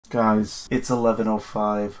Guys, it's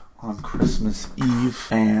 11:05 on Christmas Eve,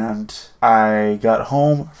 and I got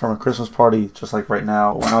home from a Christmas party just like right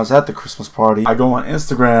now. When I was at the Christmas party, I go on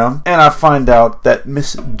Instagram and I find out that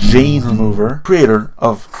Miss Jane Remover, creator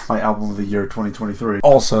of my album of the year 2023,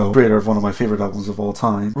 also creator of one of my favorite albums of all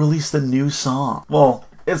time, released a new song. Well,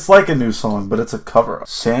 it's like a new song, but it's a cover.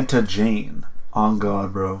 Santa Jane. On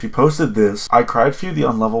God, bro. She posted this. I Cried For You, the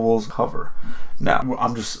Unlovables cover. Now,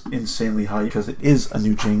 I'm just insanely hyped because it is a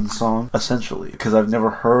new Jane song, essentially. Because I've never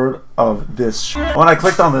heard of this. When I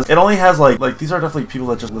clicked on this, it only has like these are definitely people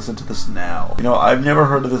that just listen to this now. You know, I've never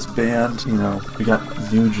heard of this band. You know, we got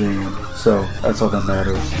new Jane. So, that's all that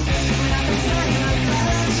matters.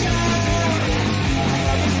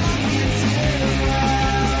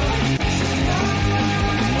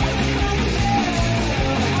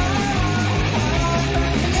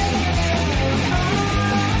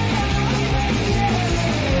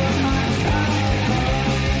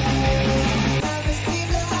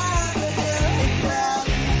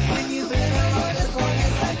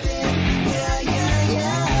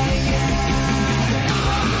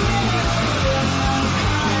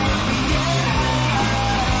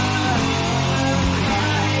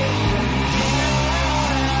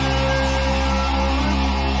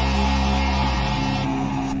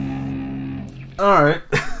 Alright.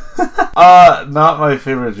 Not my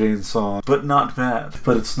favorite Jane song, but not bad.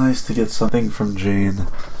 But it's nice to get something from Jane,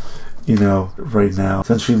 you know, right now,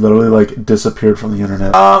 since she literally, like, disappeared from the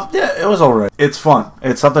internet. Yeah, it was alright. It's fun.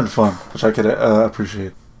 It's something fun, which I could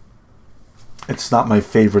appreciate. It's not my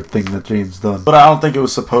favorite thing that Jane's done, but I don't think it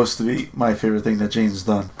was supposed to be my favorite thing that Jane's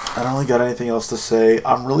done. I don't really got anything else to say.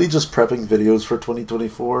 I'm really just prepping videos for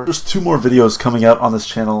 2024. There's 2 more videos coming out on this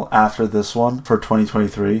channel after this one for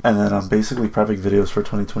 2023, and then I'm basically prepping videos for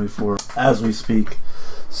 2024 as we speak.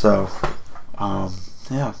 So,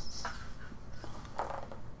 yeah.